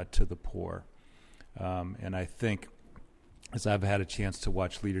yourself to the poor. And I think, as I've had a chance to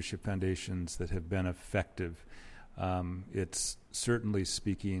watch leadership foundations that have been effective, it's certainly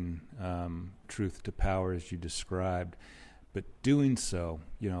speaking truth to power, as you described, but doing so,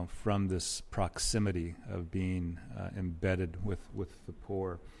 from this proximity of being embedded with the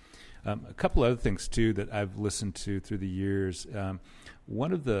poor. A couple other things, too, that I've listened to through the years.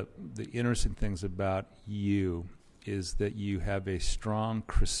 One of the interesting things about you is that you have a strong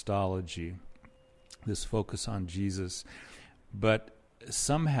Christology, this focus on Jesus, but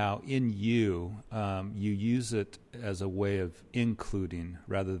somehow in you, you use it as a way of including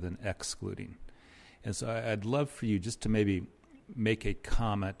rather than excluding. And so I'd love for you just to maybe make a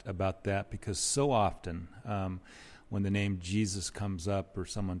comment about that, because so often when the name Jesus comes up or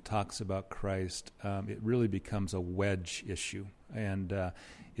someone talks about Christ, it really becomes a wedge issue, and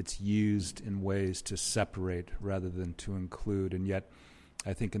it's used in ways to separate rather than to include. And yet,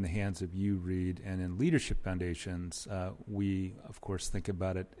 I think in the hands of you, Reed, and in leadership foundations, we, of course, think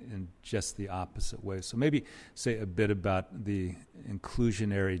about it in just the opposite way. So maybe say a bit about the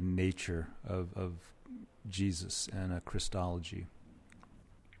inclusionary nature of Jesus and a Christology.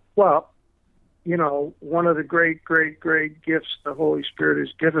 Well, one of the great, great, great gifts the Holy Spirit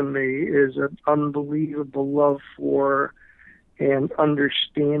has given me is an unbelievable love for and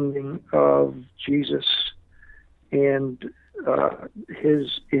understanding of Jesus and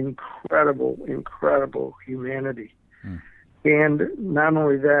his incredible, incredible humanity. And not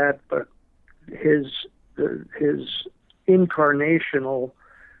only that, but his incarnational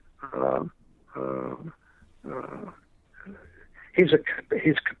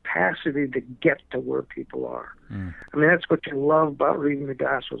his capacity to get to where people are. I mean, that's what you love about reading the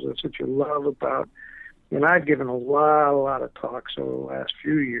Gospels. That's what you love about, and I've given a lot of talks over the last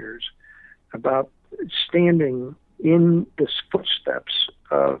few years about standing in the footsteps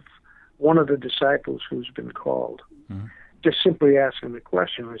of one of the disciples who's been called. Mm-hmm. Just simply asking the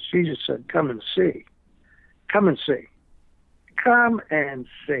question, as Jesus said, come and see. Come and see. Come and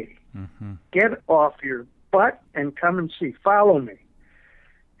see. Mm-hmm. Get off your butt and come and see. Follow me.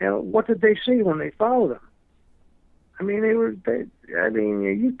 And what did they see when they followed him? I mean, are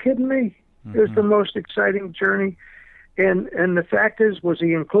you kidding me? Mm-hmm. It was the most exciting journey. And the fact is, was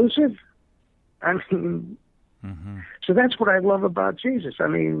he inclusive? I mean, mm-hmm. So that's what I love about Jesus. I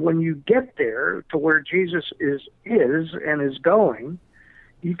mean, when you get there to where Jesus is and is going,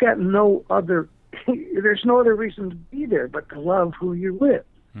 you've got there's no other reason to be there but to love who you're with.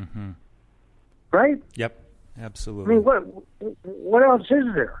 Mm-hmm. Right? Yep, absolutely. I mean, what else is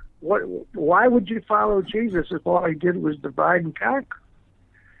there? Why would you follow Jesus if all he did was divide and conquer?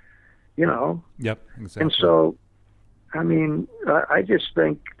 Yep, exactly. And so, I mean, I just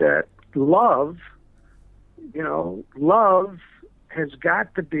think that love has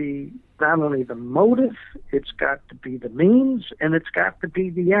got to be not only the motive, it's got to be the means, and it's got to be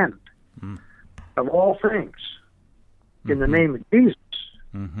the end of all things in the name of Jesus.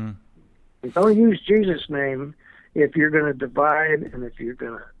 Mm-hmm. Don't use Jesus' name if you're going to divide and if you're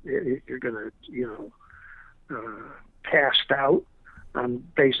going to cast out on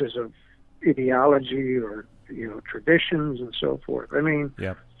basis of ideology or traditions and so forth. I mean,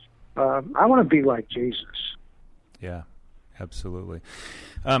 yep. I want to be like Jesus. Yeah, absolutely.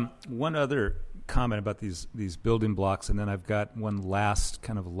 One other comment about these building blocks, and then I've got one last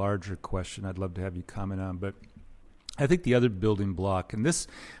kind of larger question I'd love to have you comment on. But I think the other building block, and this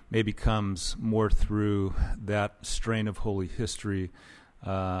maybe comes more through that strain of Holy History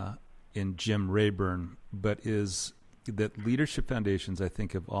in Jim Rayburn, but is that Leadership Foundations, I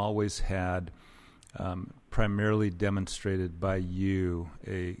think, have always had primarily demonstrated by you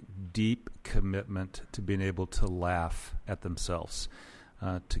a deep commitment to being able to laugh at themselves,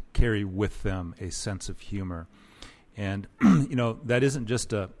 to carry with them a sense of humor. And, that isn't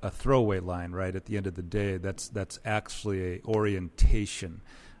just a throwaway line, right? At the end of the day, that's actually a orientation,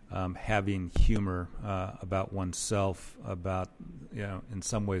 having humor about oneself, about, in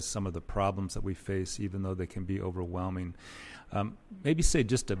some ways, some of the problems that we face, even though they can be overwhelming. Maybe say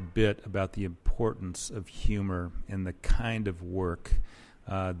just a bit about the importance of humor in the kind of work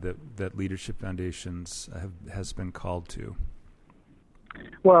that Leadership Foundations has been called to.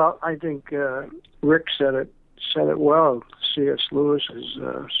 Well, I think Rick said it well. C.S. Lewis is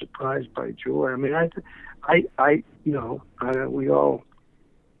surprised by joy. I mean, we all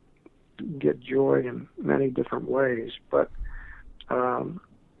get joy in many different ways, but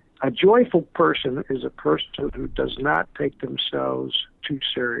a joyful person is a person who does not take themselves too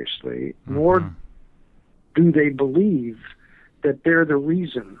seriously, mm-hmm. nor do they believe that they're the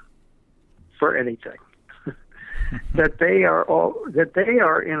reason for anything. that they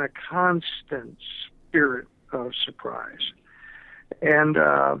are in a constant spirit of surprise. And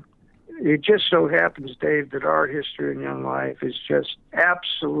it just so happens, Dave, that our history in Young Life is just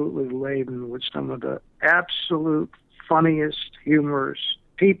absolutely laden with some of the absolute funniest, humorous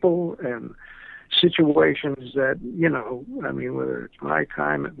people and situations that, whether it's my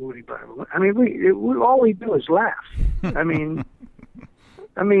time at Moody Bible, we all we do is laugh.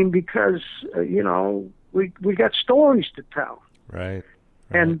 Because, we got stories to tell. Right.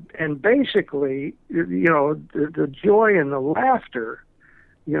 And basically, the joy and the laughter,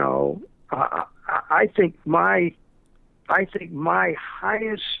 I think my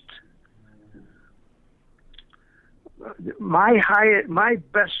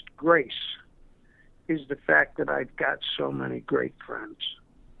best grace is the fact that I've got so many great friends.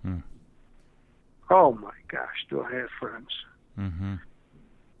 Oh my gosh, do I have friends? Mm-hmm.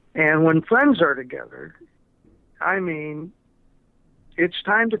 And when friends are together, it's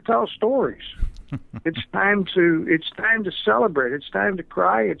time to tell stories. It's time to celebrate. It's time to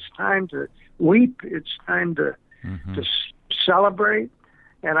cry. It's time to weep. It's time to celebrate.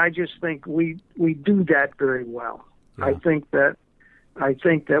 And I just think we do that very well. Yeah. I think that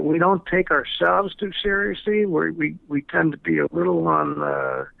we don't take ourselves too seriously. We tend to be a little on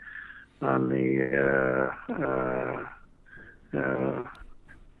the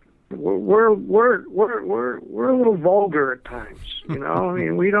we're a little vulgar at times,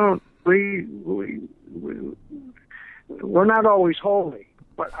 we're not always holy,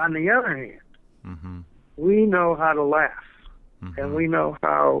 but on the other hand, we know how to laugh, and we know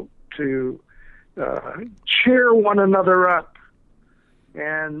how to cheer one another up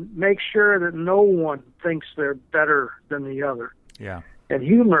and make sure that no one thinks they're better than the other. Yeah. And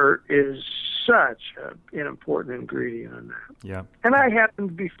humor is such an important ingredient in that. Yeah. And I happen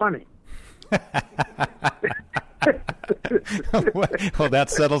to be funny. Well, that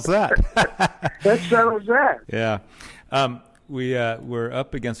settles that. That settles that. Yeah. We're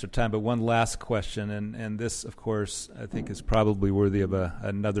up against our time, but one last question, and this, of course, I think is probably worthy of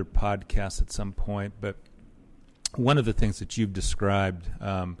another podcast at some point, but one of the things that you've described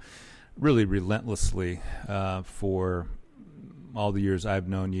really relentlessly for all the years I've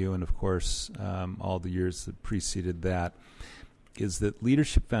known you, and of course all the years that preceded that, is that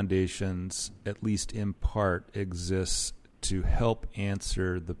Leadership Foundations, at least in part, exists to help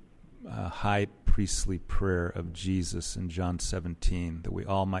answer the high priestly prayer of Jesus in John 17, that we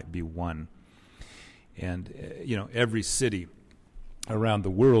all might be one. And, every city around the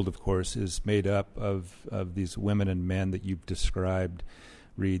world, of course, is made up of these women and men that you've described,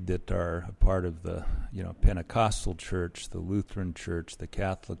 Reed, that are a part of the, Pentecostal church, the Lutheran church, the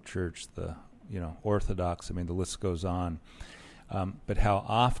Catholic church, the, Orthodox. I mean, the list goes on. But how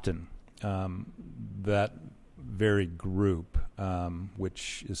often that very group,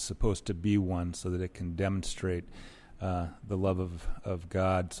 which is supposed to be one so that it can demonstrate the love of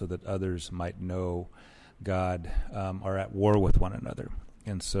God so that others might know God, are at war with one another.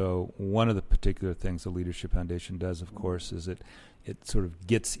 And so one of the particular things the Leadership Foundation does, of course, is it sort of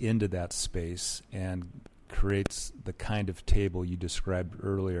gets into that space and creates the kind of table you described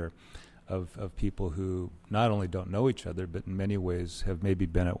earlier of people who not only don't know each other, but in many ways have maybe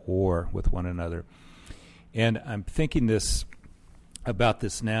been at war with one another. And I'm thinking about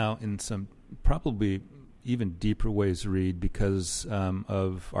this now in some probably even deeper ways, Reed, because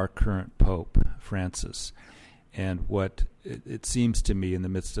of our current Pope, Francis, and what it seems to me in the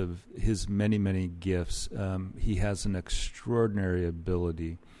midst of his many, many gifts, he has an extraordinary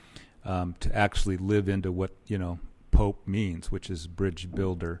ability to actually live into what, Pope means, which is bridge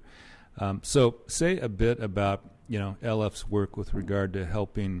builder. So say a bit about, LF's work with regard to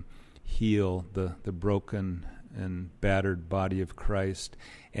helping heal the broken and battered body of Christ,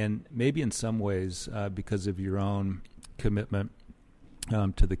 and maybe in some ways, because of your own commitment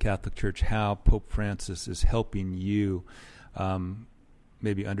to the Catholic Church, how Pope Francis is helping you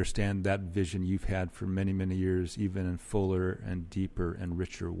maybe understand that vision you've had for many, many years, even in fuller and deeper and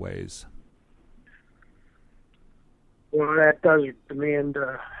richer ways. Well, that does demand,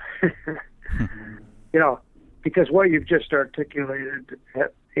 because what you've just articulated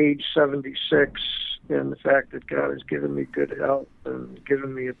at age 76, and the fact that God has given me good health and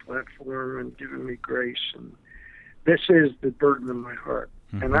given me a platform and given me grace, and this is the burden of my heart.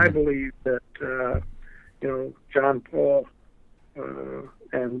 Mm-hmm. And I believe that, John Paul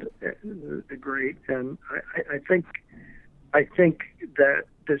and the great, and I think that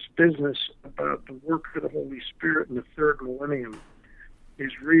this business about the work of the Holy Spirit in the third millennium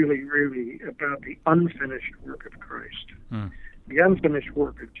is really, really about the unfinished work of Christ. Mm. The unfinished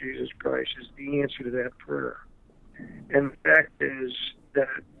work of Jesus Christ is the answer to that prayer. And the fact is that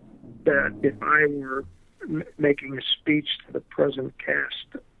if I were making a speech to the present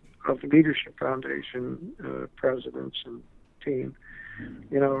cast of Leadership Foundation presidents and team,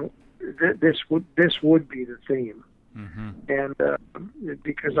 this would be the theme. Mm-hmm. And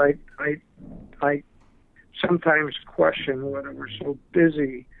because I sometimes question whether we're so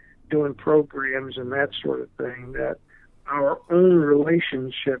busy doing programs and that sort of thing that our own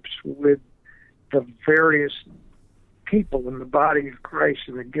relationships with the various people in the body of Christ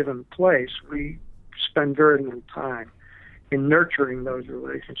in a given place, we spend very little time in nurturing those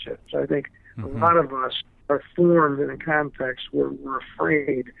relationships. I think mm-hmm. a lot of us are formed in a context where we're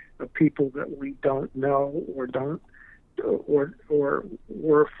afraid of people that we don't know or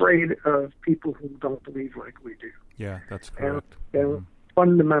we're afraid of people who don't believe like we do. Yeah, that's correct. And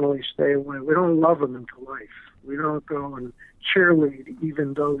fundamentally stay away. We don't love them into life. We don't go and cheerlead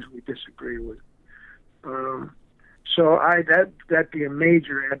even those we disagree with. So that'd be a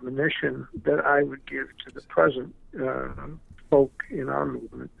major admonition that I would give to the present folk in our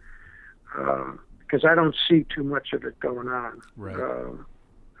movement, because I don't see too much of it going on, right.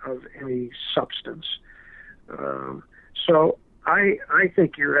 Of any substance. So I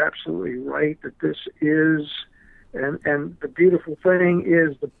think you're absolutely right that this is, and the beautiful thing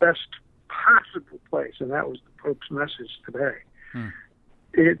is the best possible place, and that was the Pope's message today.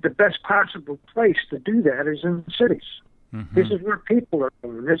 The best possible place to do that is in cities. Mm-hmm. This is where people are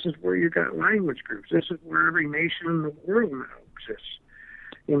going. This is where you got language groups. This is where every nation in the world now exists,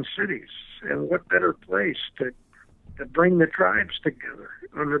 in cities. And what better place to bring the tribes together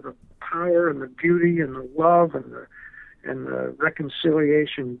under the power and the beauty and the love and the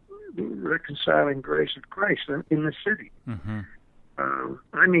reconciling grace of Christ in the city. Mm-hmm.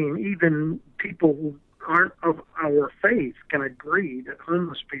 Even people who aren't of our faith can agree that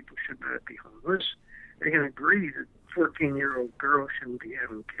homeless people should not be homeless. They can agree that 14-year-old girl shouldn't be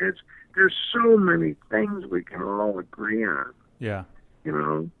having kids. There's so many things we can all agree on. Yeah. You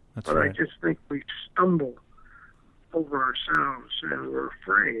know, That's but right. I just think we stumble over ourselves, and we're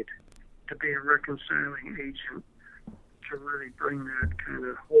afraid to be a reconciling agent to really bring that kind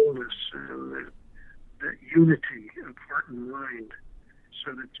of wholeness and that unity of heart and mind,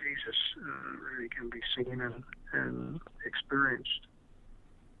 so that Jesus really can be seen and experienced.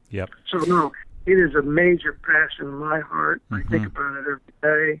 Yep. So no, it is a major passion in my heart. I think about it every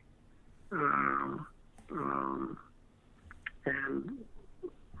day, and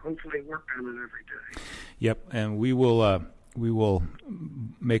hopefully work on it every day. Yep, and we will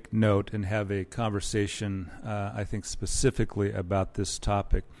make note and have a conversation, I think specifically about this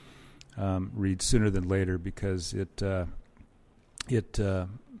topic, Reed, sooner than later, because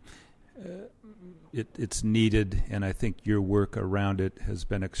it's needed, and I think your work around it has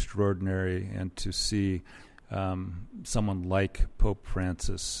been extraordinary. And to see someone like Pope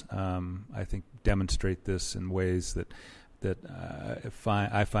Francis, I think, demonstrate this in ways that I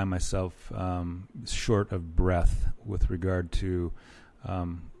find myself short of breath with regard to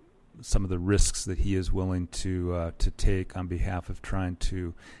some of the risks that he is willing to take on behalf of trying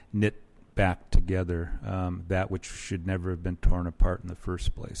to knit back together that which should never have been torn apart in the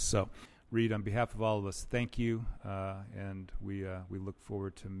first place. So, Reed, on behalf of all of us, thank you, and we look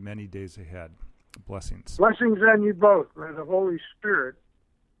forward to many days ahead. Blessings. Blessings on you both. May the Holy Spirit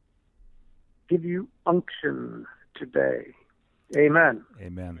give you unction today. Amen.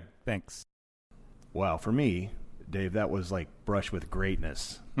 Amen. Thanks. Wow, for me, Dave, that was like brush with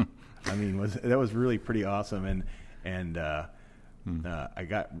greatness. I mean, that was really pretty awesome, and I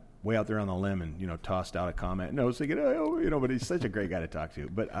got way out there on the limb and tossed out a comment. And I was thinking, but he's such a great guy to talk to.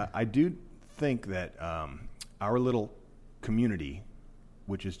 But I do think that our little community,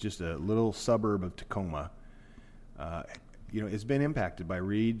 which is just a little suburb of Tacoma, has been impacted by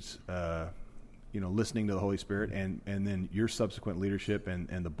Reed's listening to the Holy Spirit and then your subsequent leadership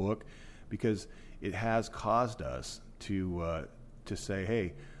and the book, because it has caused us to say,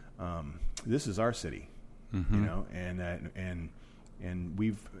 hey, this is our city, and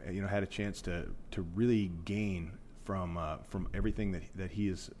we've had a chance to really gain from everything that he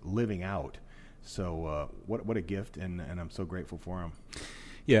is living out. So what a gift, and I'm so grateful for him.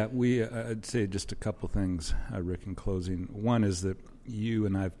 Yeah, I'd say just a couple things, Rick, in closing. One is that you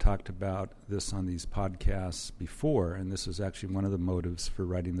and I have talked about this on these podcasts before, and this is actually one of the motives for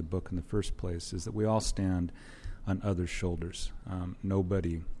writing the book in the first place, is that we all stand on others' shoulders.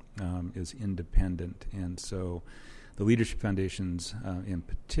 Nobody is independent, and so the Leadership Foundations in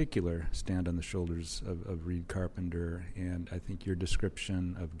particular stand on the shoulders of Reed Carpenter, and I think your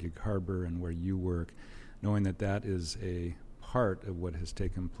description of Gig Harbor and where you work, knowing that is a part of what has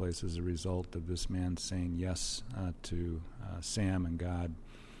taken place as a result of this man saying yes to Sam and God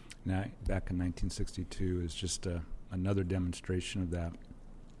now, back in 1962, is just another demonstration of that.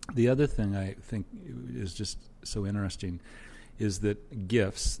 The other thing I think is just so interesting is that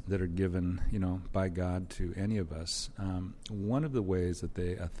gifts that are given, by God to any of us, one of the ways that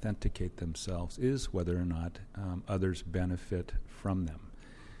they authenticate themselves is whether or not others benefit from them.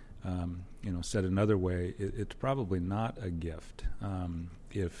 Said another way, it's probably not a gift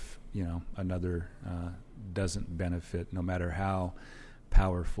if another doesn't benefit, no matter how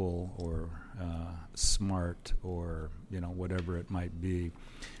powerful or smart or whatever it might be.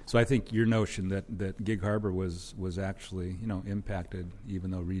 So I think your notion that Gig Harbor was actually impacted,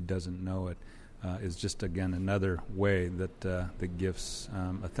 even though Reed doesn't know it, is just again another way that the gifts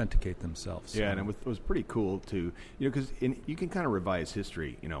authenticate themselves. Yeah, and it was pretty cool to because you can kind of revise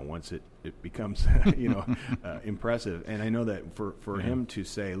history once it becomes impressive. And I know that for him to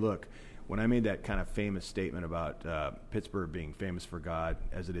say, look, when I made that kind of famous statement about Pittsburgh being famous for God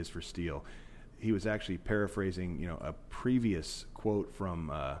as it is for steel, he was actually paraphrasing a previous quote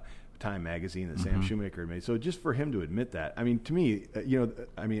from Time magazine that Sam Shoemaker had made. So just for him to admit that, I mean, to me,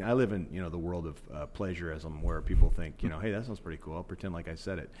 I live in the world of pleasurism where people think, hey, that sounds pretty cool. I'll pretend like I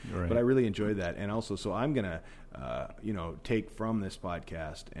said it. Right. But I really enjoyed that, and also, so I'm gonna, take from this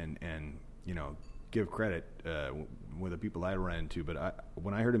podcast and give credit with the people I run into. But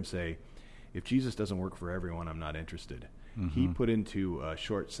when I heard him say, if Jesus doesn't work for everyone, I'm not interested. He put into a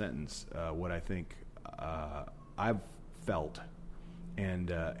short sentence what I think I've felt.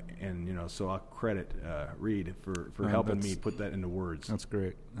 And so I'll credit Reed for helping me put that into words. That's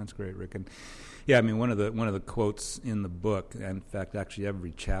great, Rick. And yeah, I mean, one of the quotes in the book, in fact, actually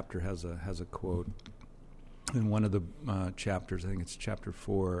every chapter has a quote. In one of the chapters, I think it's chapter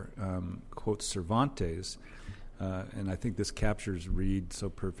 4, quotes Cervantes, and I think this captures Reed so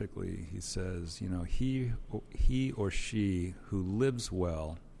perfectly. He says, he or she who lives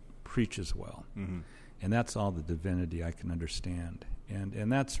well preaches well. Mm-hmm. And that's all the divinity I can understand.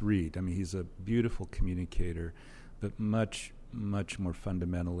 And that's Reed. I mean, he's a beautiful communicator, but much, much more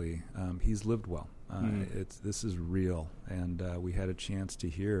fundamentally, he's lived well. This is real, and we had a chance to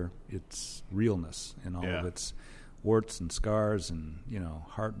hear its realness and all of its warts and scars and,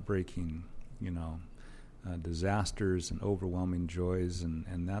 heartbreaking, disasters and overwhelming joys,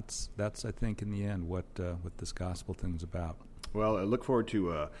 and that's I think in the end what this gospel thing's about. Well, I look forward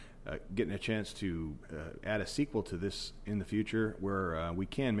to getting a chance to add a sequel to this in the future, where we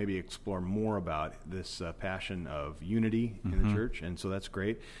can maybe explore more about this passion of unity in the church, and so that's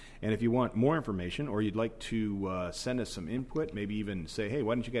great. And if you want more information, or you'd like to send us some input, maybe even say, hey,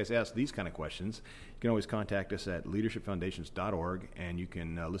 why don't you guys ask these kind of questions, you can always contact us at leadershipfoundations.org, and you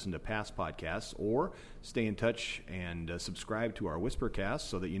can listen to past podcasts, or stay in touch and subscribe to our Whispercast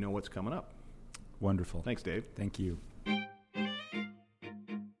so that you know what's coming up. Wonderful. Thanks, Dave. Thank you.